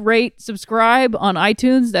review, rate, subscribe on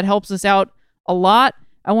iTunes. That helps us out a lot.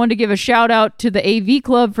 I wanted to give a shout out to the AV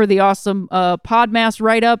Club for the awesome Podmas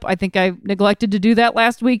write-up. I think I neglected to do that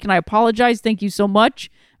last week, and I apologize. Thank you so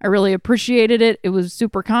much. I really appreciated it. It was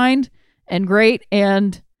super kind and great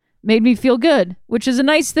and made me feel good, which is a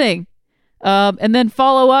nice thing. And then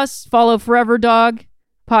follow Forever Dog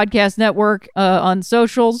Podcast Network on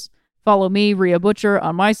socials. Follow me, Rhea Butcher,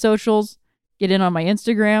 on my socials. Get in on my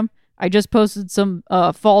Instagram. I just posted some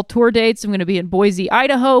fall tour dates. I'm going to be in Boise,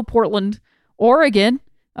 Idaho, Portland, Oregon,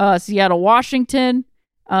 Seattle, Washington,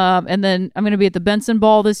 and then I'm going to be at the Benson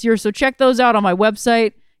Ball this year. So check those out on my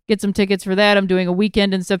website. Get some tickets for that. I'm doing a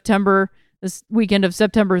weekend in September, this weekend of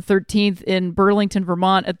September 13th in Burlington,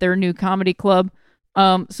 Vermont at their new comedy club.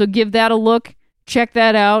 So give that a look. Check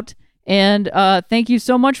that out. And thank you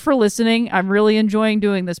so much for listening. I'm really enjoying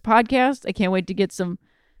doing this podcast. I can't wait to get some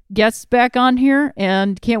guests back on here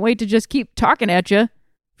and can't wait to just keep talking at you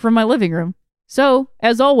from my living room. So,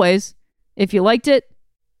 as always, if you liked it,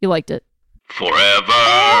 You liked it.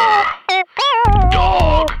 Forever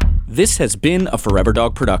Dog. This has been a Forever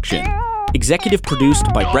Dog production. Executive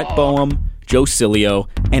produced by Brett Boehm, Joe Cilio,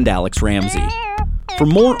 and Alex Ramsey. For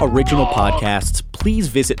more original podcasts, please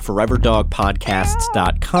visit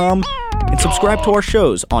foreverdogpodcasts.com and subscribe to our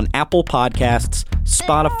shows on Apple Podcasts,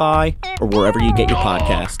 Spotify, or wherever you get your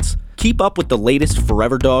podcasts. Keep up with the latest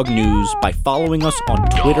Forever Dog news by following us on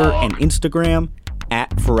Twitter and Instagram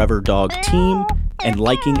 @ForeverDogTeam and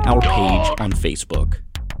liking our page on Facebook.